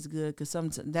not always good, because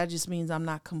that just means I'm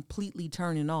not completely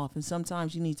turning off. And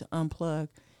sometimes you need to unplug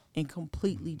and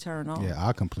completely turn off. Yeah,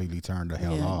 I completely turned the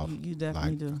hell off. You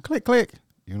definitely do. Click, click.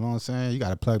 You know what I'm saying? You got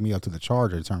to plug me up to the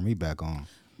charger to turn me back on.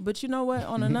 But you know what?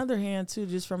 On another hand, too,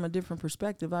 just from a different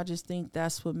perspective, I just think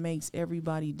that's what makes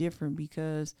everybody different,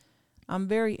 because I'm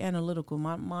very analytical.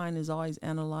 My mind is always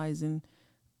analyzing,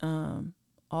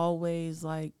 always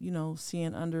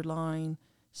seeing underlying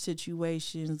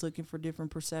situations, looking for different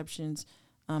perceptions.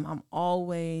 I'm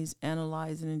always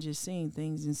analyzing and just seeing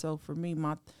things. And so for me,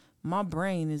 my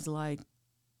brain is like,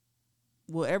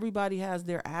 well, everybody has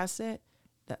their asset.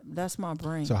 That's my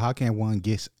brain. So how can one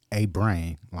get a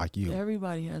brain like you?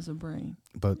 Everybody has a brain,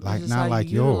 but not like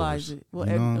yours. It.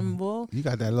 Well, you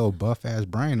got that little buff ass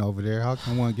brain over there. How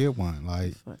can one get one?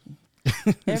 Like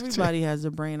everybody has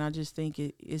a brain. I just think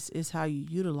it's how you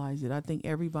utilize it. I think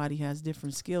everybody has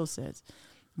different skill sets.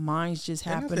 Mine's just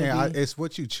happen to be. It's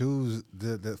what you choose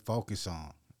to focus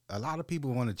on. A lot of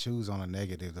people want to choose on a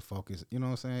negative to focus. You know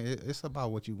what I'm saying? It's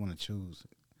about what you want to choose.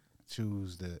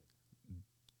 Choose the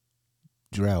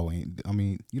dwell in. I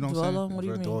mean, you know what I'm saying? Dwell on? What do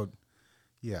you mean?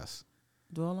 Yes.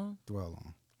 Dwell on? Dwell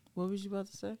on. What was you about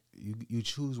to say? You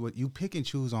choose what you pick and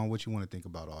choose on what you want to think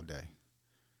about all day.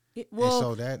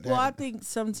 I think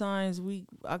sometimes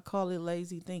I call it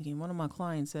lazy thinking. One of my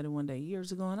clients said it one day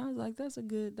years ago, and I was like, that's a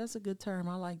good term.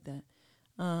 I like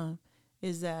that.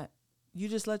 Is that you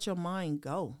just let your mind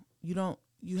go.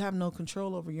 You have no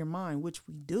control over your mind, which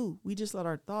we do. We just let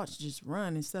our thoughts just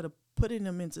run instead of putting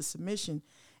them into submission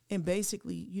and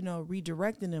basically,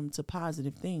 redirecting them to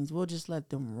positive things. We'll just let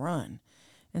them run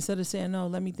instead of saying, no,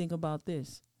 let me think about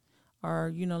this,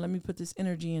 or, let me put this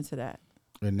energy into that.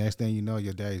 The next thing you know,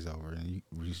 your day's over, and you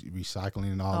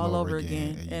recycling it all over again.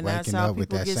 And and you're that's waking how up with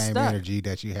that get same stuck. energy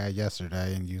that you had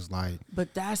yesterday, and you was like.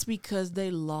 But that's because they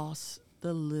lost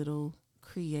the little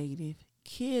creative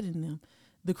kid in them.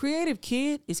 The creative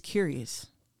kid is curious.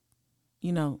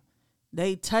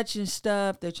 They touching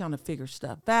stuff. They're trying to figure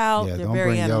stuff out. They're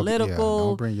very analytical.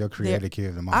 Don't bring your creative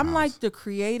kid to my house. I'm like the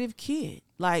creative kid.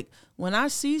 Like when I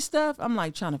see stuff, I'm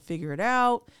like trying to figure it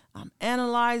out. I'm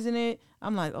analyzing it.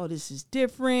 I'm like, oh, this is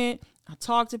different. I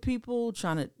talk to people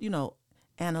trying to,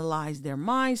 analyze their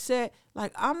mindset.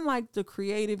 Like I'm like the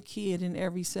creative kid in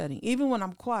every setting. Even when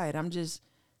I'm quiet, I'm just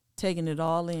taking it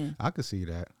all in. I could see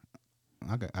that.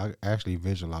 I actually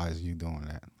visualize you doing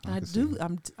that. I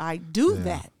do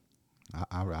that.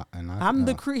 I'm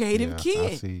the creative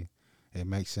kid. I see. It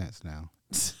makes sense now.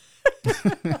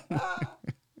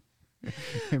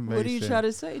 What are you trying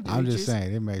to say, dude? I'm just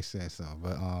saying it makes sense. So,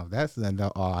 but that's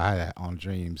all I had on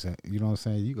dreams. You know what I'm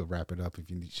saying? You could wrap it up if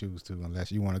you choose to,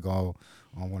 unless you want to go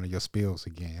on one of your spills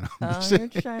again. You're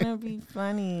trying to be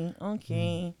funny.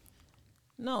 Okay.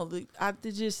 No, I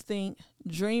just think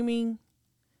dreaming.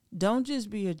 Don't just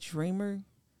be a dreamer.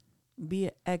 Be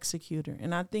an executor.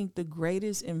 And I think the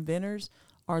greatest inventors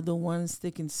are the ones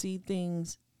that can see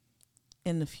things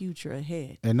in the future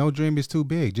ahead. And no dream is too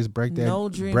big. Just break that. No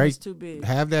dream is too big.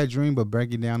 Have that dream, but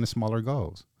break it down to smaller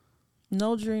goals.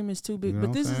 No dream is too big. You know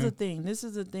but this what I'm is the saying? thing. This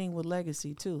is the thing with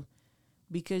legacy too.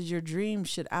 Because your dream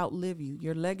should outlive you.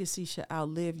 Your legacy should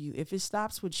outlive you. If it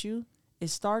stops with you, it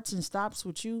starts and stops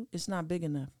with you, it's not big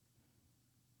enough.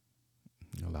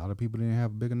 A lot of people didn't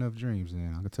have big enough dreams,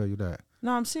 then I can tell you that.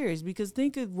 No, I'm serious, because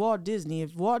think of Walt Disney.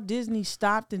 If Walt Disney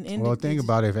stopped and ended... Well, think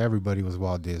about it. If everybody was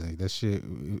Walt Disney, that shit,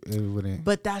 it wouldn't...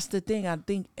 But that's the thing. I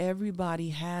think everybody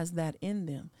has that in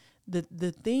them.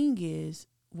 The thing is,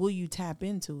 will you tap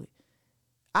into it?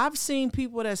 I've seen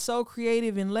people that's so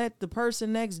creative and let the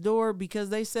person next door, because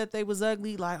they said they was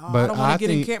ugly, like, I don't want to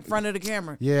get in front of the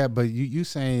camera. Yeah, but you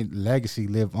saying legacy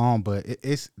live on, but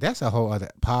that's a whole other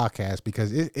podcast,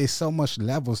 because it's so much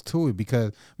levels to it,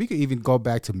 because we could even go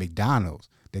back to McDonald's.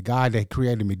 the guy that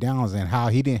created McDonald's and how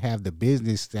he didn't have the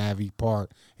business savvy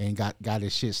part and got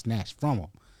his shit snatched from him.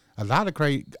 A lot of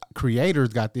creators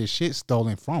got their shit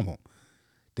stolen from them.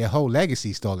 Their whole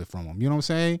legacy stolen from them. You know what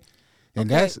I'm saying?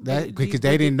 And Okay, that's but because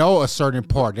they didn't know a certain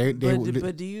part. but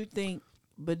do you think?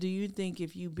 But do you think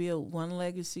if you build one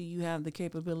legacy, you have the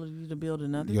capability to build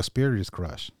another? your spirit is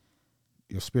crushed.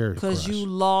 Your spirit is Because crushed. you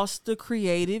lost the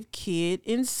creative kid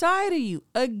inside of you.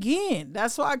 Again,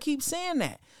 that's why I keep saying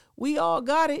that. We all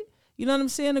got it. You know what I'm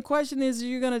saying? The question is,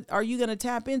 are you gonna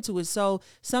tap into it? So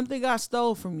something got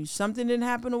stole from you. Something didn't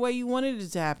happen the way you wanted it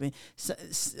to happen.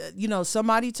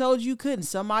 Somebody told you couldn't.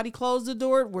 Somebody closed the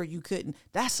door where you couldn't.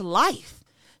 That's life.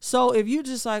 So if you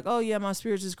just like, oh yeah, my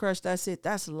spirit's just crushed, that's it.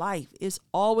 That's life. It's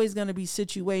always going to be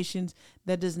situations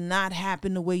that does not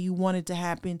happen the way you want it to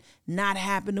happen, not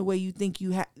happen the way you think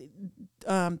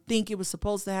think it was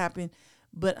supposed to happen.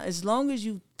 But as long as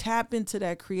you tap into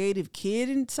that creative kid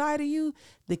inside of you,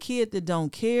 the kid that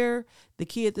don't care, the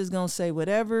kid that's going to say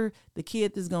whatever, the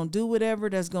kid that's going to do whatever,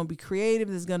 that's going to be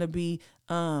creative, that's going to be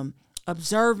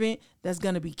observant, that's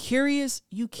going to be curious,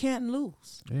 you can't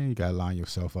lose. And you gotta line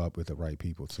yourself up with the right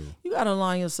people too. You got to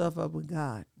line yourself up with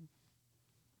God.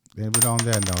 Then, but on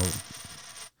that note,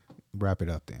 wrap it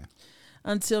up then.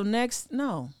 Until next,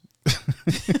 no.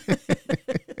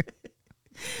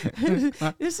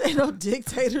 This ain't no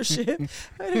dictatorship.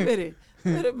 Wait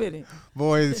a minute.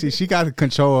 Boy, see, she got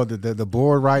control of the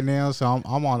board right now, so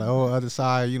I'm on the other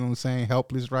side. You know what I'm saying?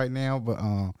 Helpless right now, but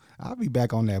I'll be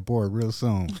back on that board real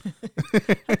soon.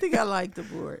 I think I like the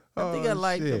board. I think I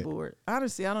like the shit. board.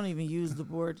 Honestly, I don't even use the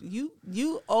board. You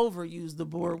overuse the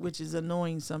board, which is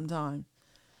annoying sometimes.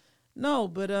 No,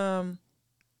 but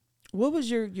what was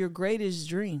your greatest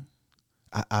dream?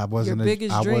 I wasn't Your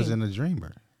biggest I dream. wasn't a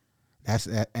dreamer. That's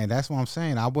what I'm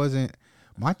saying. I wasn't.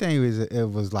 My thing was it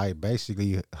was like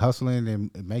basically hustling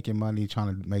and making money,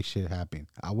 trying to make shit happen.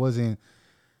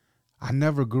 I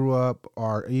never grew up,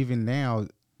 or even now,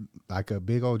 like a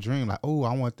big old dream. Like, oh,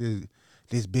 I want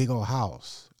this big old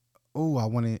house. Oh, I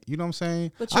want it. You know what I'm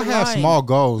saying? But I you're have lying. small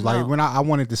goals. No. Like when I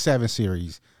wanted the 7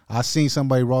 Series. I seen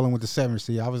somebody rolling with the 7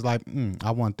 Series. I was like,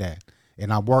 I want that,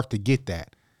 and I worked to get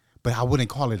that. But I wouldn't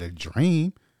call it a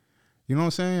dream. You know what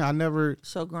I'm saying? I never.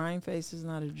 So grind face is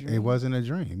not a dream. It wasn't a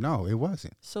dream. No, it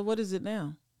wasn't. So what is it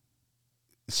now?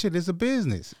 Shit, it's a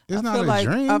business. It's I not feel a like,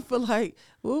 dream. I feel like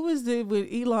what was it with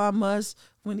Elon Musk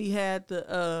when he had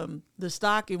the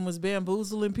stock and was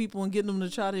bamboozling people and getting them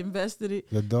to try to invest in it?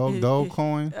 The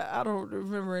Dogecoin. I don't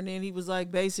remember. And then he was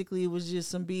like, basically, it was just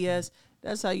some BS.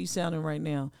 That's how you sounding right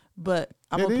now. But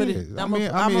I'm gonna put it. I'm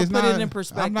gonna put it in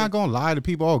perspective. I'm not gonna lie to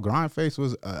people. Oh, grind face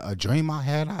was a dream I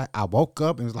had. I woke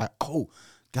up and was like, oh,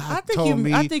 God told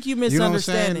me. I think you You know what I'm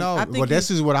saying? misunderstanding. No, I think well, this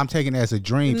is what I'm taking as a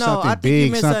dream. No, something I think big,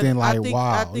 you something like I think,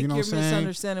 wow. I think You know you're what I'm saying?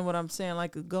 misunderstanding what I'm saying,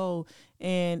 like a goal.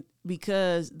 And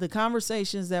because the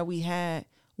conversations that we had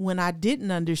when I didn't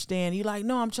understand, you like,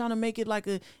 no, I'm trying to make it like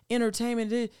a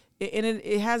entertainment, and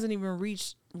it hasn't even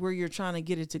reached where you're trying to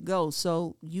get it to go.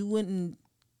 So you wouldn't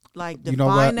like define You know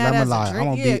what? that Let me as lie. a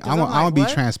dream. I'm gonna be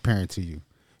what? transparent to you.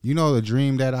 You know the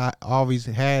dream that I always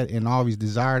had and always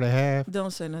desired to have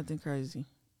Don't say nothing crazy.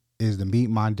 is to meet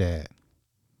my dad.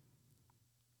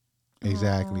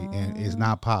 Exactly. And it's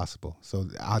not possible. So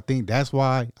I think that's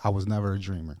why I was never a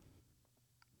dreamer.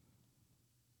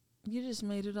 You just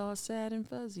made it all sad and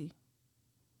fuzzy.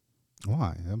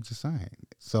 Why? I'm just saying.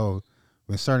 So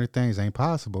when certain things ain't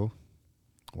possible,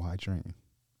 why dream?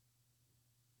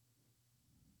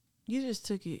 You just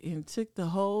took it and took the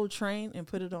whole train and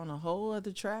put it on a whole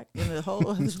other track in a whole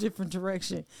other different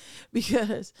direction,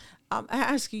 because I'm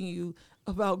asking you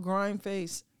about Grind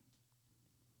Face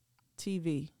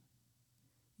TV.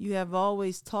 You have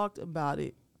always talked about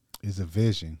it. It's a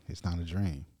vision. It's not a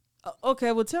dream.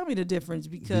 Okay, well, tell me the difference,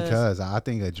 because I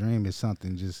think a dream is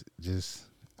something just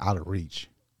out of reach.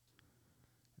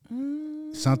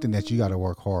 Something that you got to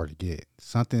work hard to get.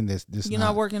 Something that's you're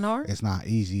not working hard. It's not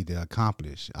easy to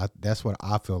accomplish. That's what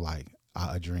I feel like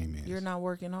a dream is. You're not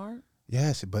working hard.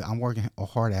 Yes, but I'm working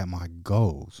hard at my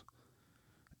goals,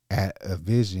 at a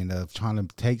vision of trying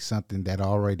to take something that I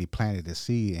already planted a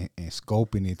seed and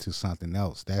scoping it to something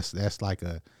else. That's like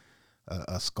a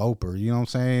scoper. You know what I'm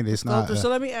saying? It's not. So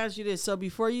let me ask you this: so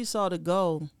before you saw the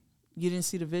goal, you didn't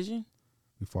see the vision?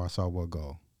 Before I saw what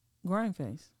goal? Grind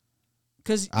Face.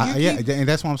 Because and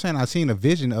that's what I'm saying. I seen a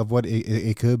vision of what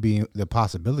it could be, the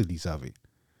possibilities of it,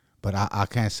 but I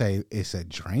can't say it's a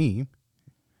dream.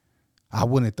 I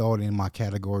wouldn't throw it in my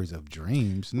categories of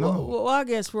dreams. No. Well, I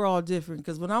guess we're all different,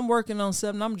 because when I'm working on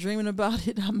something, I'm dreaming about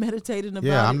it. I'm meditating about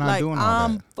it. I'm not doing all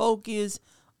I'm that. focused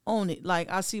on it.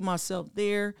 Like I see myself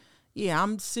there. yeah,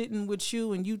 I'm sitting with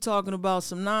you and you talking about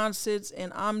some nonsense,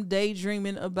 and I'm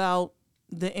daydreaming about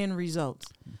the end results.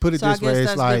 Put it So I this way, guess it's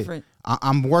that's like different.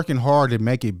 I'm working hard to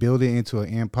make it, build it into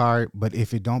an empire. But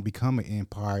if it don't become an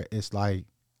empire, it's like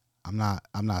I'm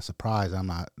not surprised. I'm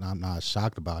not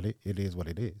shocked about it. It is what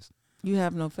it is. You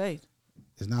have no faith.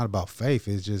 It's not about faith.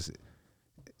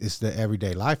 It's the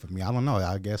everyday life of me. I don't know.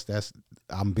 I guess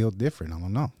I'm built different. I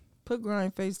don't know. Put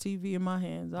Grind Face TV in my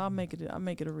hands. I'll make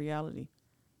it a reality.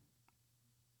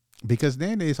 Because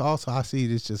then it's also, I see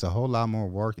it's just a whole lot more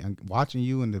work, and watching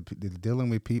you and the dealing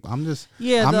with people. I'm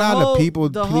not a people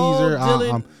pleaser.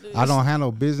 I don't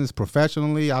handle business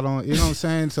professionally. I don't, you know what I'm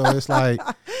saying? So it's like,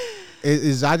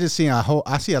 I see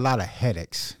a lot of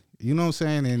headaches. You know what I'm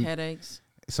saying? And headaches.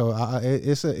 so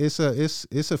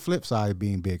it's a flip side of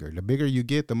being bigger. The bigger you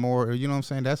get, the more, you know what I'm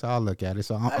saying? That's how I look at it.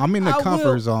 So I'm in the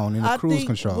comfort zone, in the cruise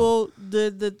control. Well,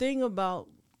 the thing about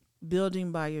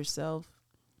building by yourself,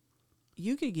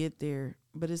 you could get there,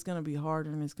 but it's going to be harder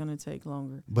and it's going to take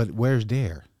longer. But where's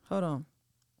there? Hold on.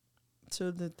 So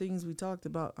the things we talked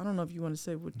about, I don't know if you want to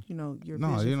say what, your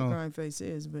No, vision for Grind Face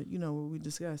is, but what we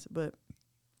discussed. But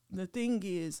the thing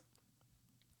is,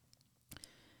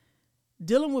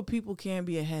 dealing with people can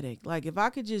be a headache. Like, if I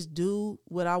could just do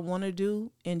what I want to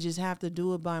do and just have to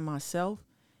do it by myself,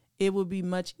 it would be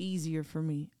much easier for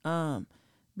me.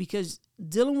 Because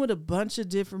dealing with a bunch of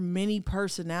different many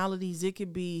personalities, it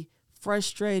could be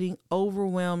frustrating,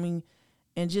 overwhelming,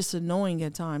 and just annoying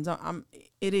at times.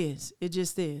 It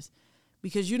just is.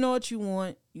 Because you know what you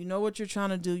want, you know what you're trying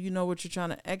to do, you know what you're trying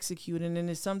to execute, and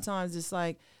then sometimes it's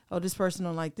like, oh, this person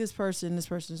don't like this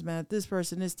person's mad at this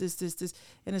person, this,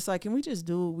 and it's like, can we just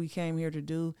do what we came here to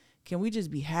do? Can we just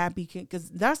be happy? Because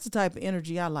that's the type of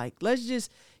energy I like. Let's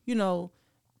just,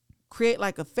 create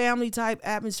like a family type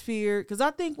atmosphere. Because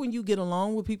I think when you get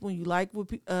along with people and you like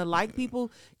people,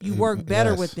 you work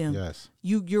better with them. Yes.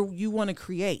 You want to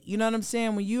create. You know what I'm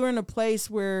saying? When you're in a place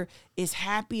where it's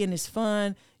happy and it's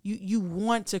fun, you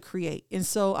want to create. And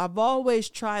so I've always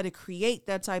tried to create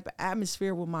that type of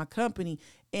atmosphere with my company,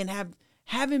 and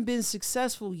haven't been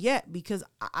successful yet, because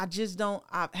I just don't.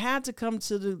 I've had to come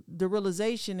to the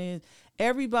realization is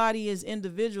everybody is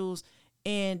individuals,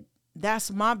 and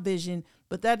that's my vision.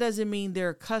 But that doesn't mean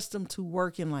they're accustomed to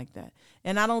working like that.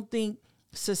 And I don't think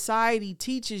society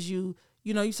teaches you,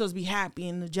 you're supposed to be happy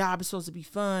and the job is supposed to be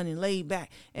fun and laid back.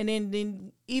 And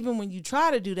then even when you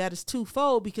try to do that, it's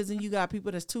twofold, because then you got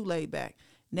people that's too laid back.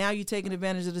 Now you're taking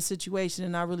advantage of the situation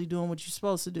and not really doing what you're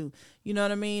supposed to do. You know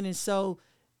what I mean? And so,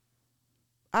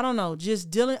 I don't know, just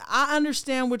dealing. I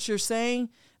understand what you're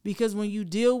saying, because when you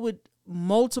deal with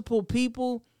multiple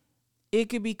people, it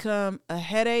could become a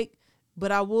headache.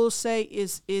 But I will say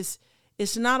it's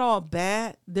not all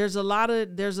bad. There's a lot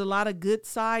of good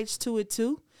sides to it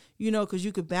too. Because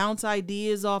you could bounce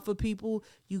ideas off of people.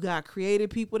 You got creative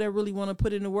people that really want to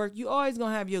put in the work. You always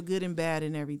gonna have your good and bad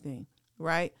in everything,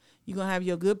 right? You're gonna have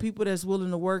your good people that's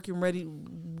willing to work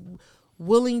and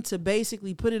willing to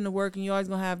basically put in the work, and you're always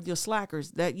gonna have your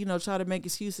slackers that try to make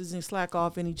excuses and slack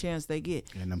off any chance they get.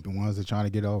 And the ones that trying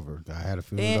to get over, I had a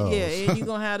few of those. Yeah, and you're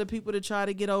gonna have the people that try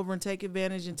to get over and take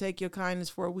advantage and take your kindness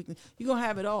for a weakness. You're gonna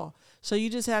have it all. So you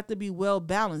just have to be well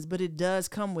balanced, but it does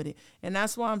come with it. And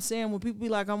that's why I'm saying, when people be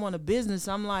like, I want a business,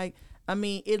 I'm like,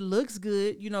 it looks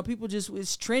good. People just,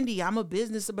 it's trendy. I'm a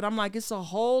business, but I'm like, it's a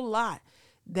whole lot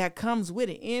that comes with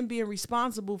it, and being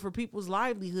responsible for people's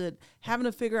livelihood, having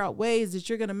to figure out ways that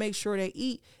you're going to make sure they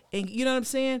eat. And you know what I'm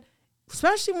saying?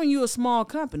 Especially when you're a small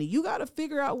company, you got to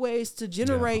figure out ways to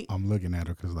generate. Yeah, I'm looking at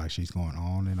her because like she's going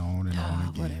on and on and on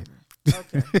again.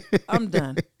 Whatever. Okay, I'm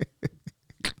done.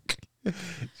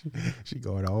 She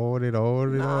going on and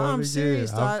on and on I'm again.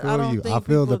 serious. I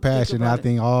feel the passion. I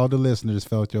think all the listeners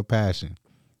felt your passion.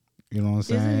 You know what I'm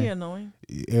saying? Isn't he annoying?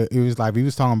 It was like we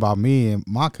was talking about me and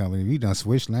my company. We done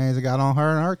switched lanes and got on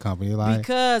her and her company. Like,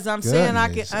 because I'm saying I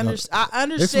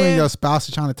understand. It's when your spouse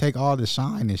is trying to take all the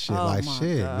shine and shit. Oh, like,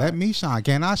 shit, God. let me shine.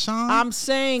 Can I shine? I'm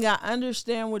saying I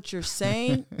understand what you're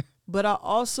saying, but I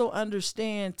also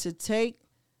understand to take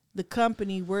the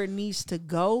company where it needs to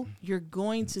go, you're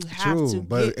going to have to.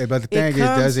 But the thing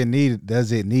is,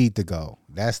 does it need to go?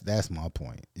 That's my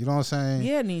point. You know what I'm saying?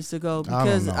 Yeah, it needs to go,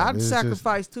 because I'd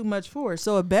sacrifice too much for it,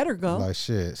 so it better go. Like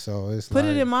shit. So it's put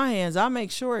it in my hands. I'll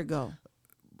make sure it go.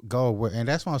 Go where, and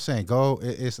that's what I'm saying. Go.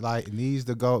 It's like it needs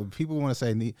to go. People want to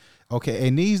say, okay,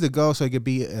 it needs to go so it could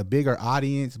be a bigger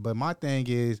audience. But my thing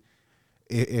is,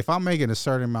 if I'm making a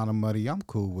certain amount of money, I'm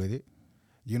cool with it.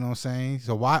 You know what I'm saying?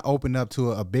 So why open up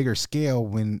to a bigger scale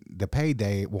when the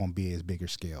payday won't be as bigger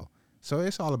scale? So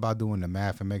it's all about doing the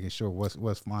math and making sure what's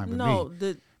fine with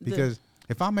me. Because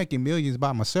if I'm making millions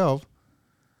by myself,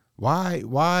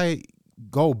 Why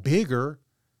go bigger?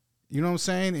 You know what I'm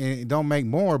saying? And don't make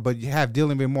more, but you have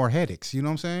dealing with more headaches. You know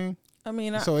what I'm saying? I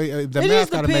mean, So the it math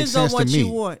just got to make depends on sense to what you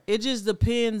me. want. It just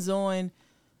depends on.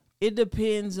 It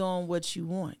depends on what you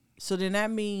want. So then that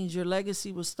means your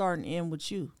legacy will start and end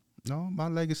with you. No, my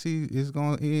legacy is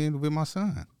going to end with my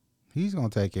son. He's going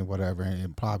to take it, whatever,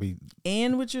 and probably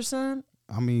And with your son?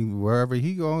 I mean, wherever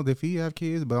he goes, if he have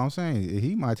kids, but I'm saying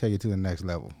he might take it to the next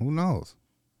level. Who knows?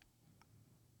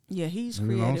 Yeah, he's You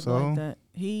know, creative so- like that.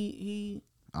 He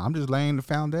I'm just laying the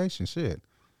foundation. Shit.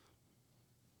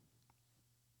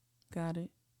 got it.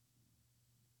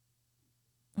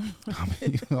 I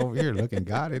mean, you over here looking,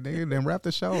 got it, nigga. Then wrap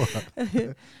the show up.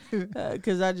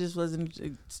 Because I just wasn't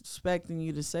expecting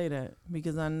you to say that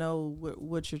because I know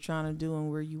what you're trying to do and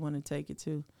where you want to take it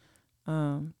to.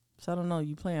 So I don't know.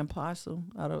 You playing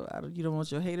possum? I don't. You don't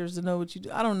want your haters to know what you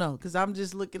do. I don't know because I'm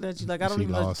just looking at you like I don't She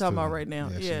even know what you're lost talking too. about right now.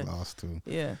 Yeah, she lost too.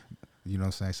 Yeah. You know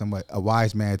what I'm saying? A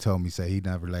wise man told me, say he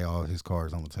never lay all his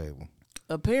cards on the table.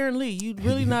 Apparently, you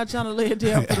really not trying to lay it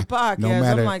down for the podcast. No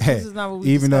matter, I'm like, this is not what we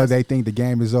even though discussed. they think the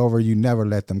game is over, you never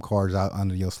let them cards out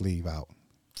under your sleeve out.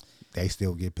 They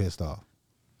still get pissed off.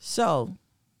 So,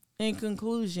 in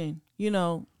conclusion,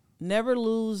 never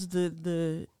lose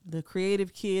the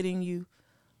creative kid in you.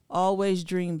 Always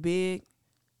dream big,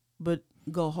 but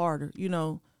go harder.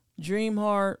 Dream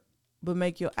hard, but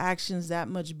make your actions that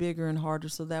much bigger and harder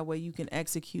so that way you can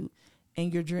execute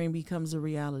and your dream becomes a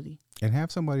reality. And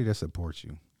have somebody that supports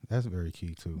you. That's very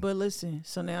key too. But listen,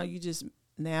 so now I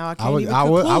can't I was even I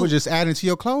conclude. was just adding to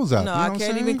your close up. No, you know I what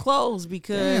can't I'm even saying? close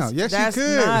because Damn, yes, you that's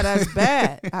could. that's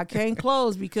bad. I can't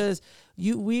close because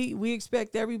we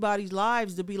expect everybody's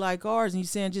lives to be like ours, and you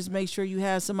saying just make sure you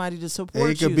have somebody to support you.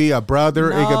 It could be a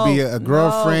brother, it could be a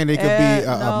girlfriend, it could be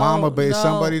a mama, but it's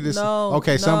somebody that's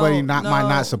somebody might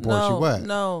not support you. What?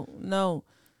 No,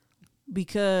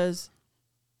 because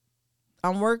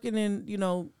I'm working in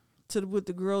with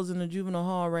the girls in the juvenile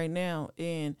hall right now,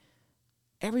 and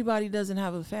everybody doesn't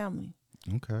have a family.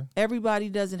 Okay. Everybody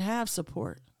doesn't have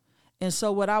support. And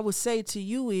so what I would say to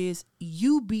you is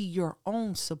you be your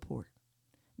own support.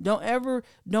 Don't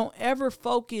ever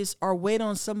focus or wait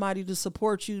on somebody to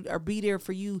support you or be there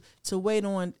for you to wait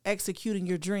on executing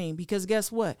your dream. Because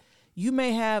guess what? You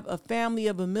may have a family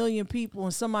of 1 million people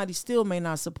and somebody still may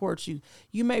not support you.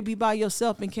 You may be by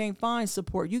yourself and can't find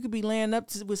support. You could be laying up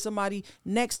with somebody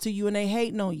next to you and they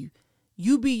hating on you.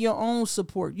 You be your own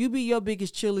support. You be your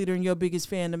biggest cheerleader and your biggest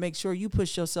fan to make sure you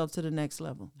push yourself to the next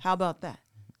level. How about that?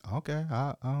 Okay,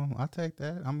 I take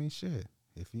that. I mean, shit.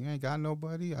 If you ain't got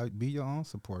nobody, be your own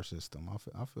support system.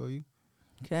 I feel you.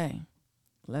 Okay,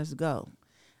 let's go.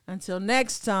 Until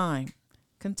next time,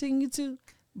 continue to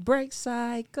break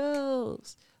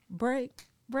cycles. Break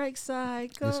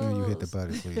cycles. Listen when you hit the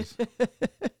button, please.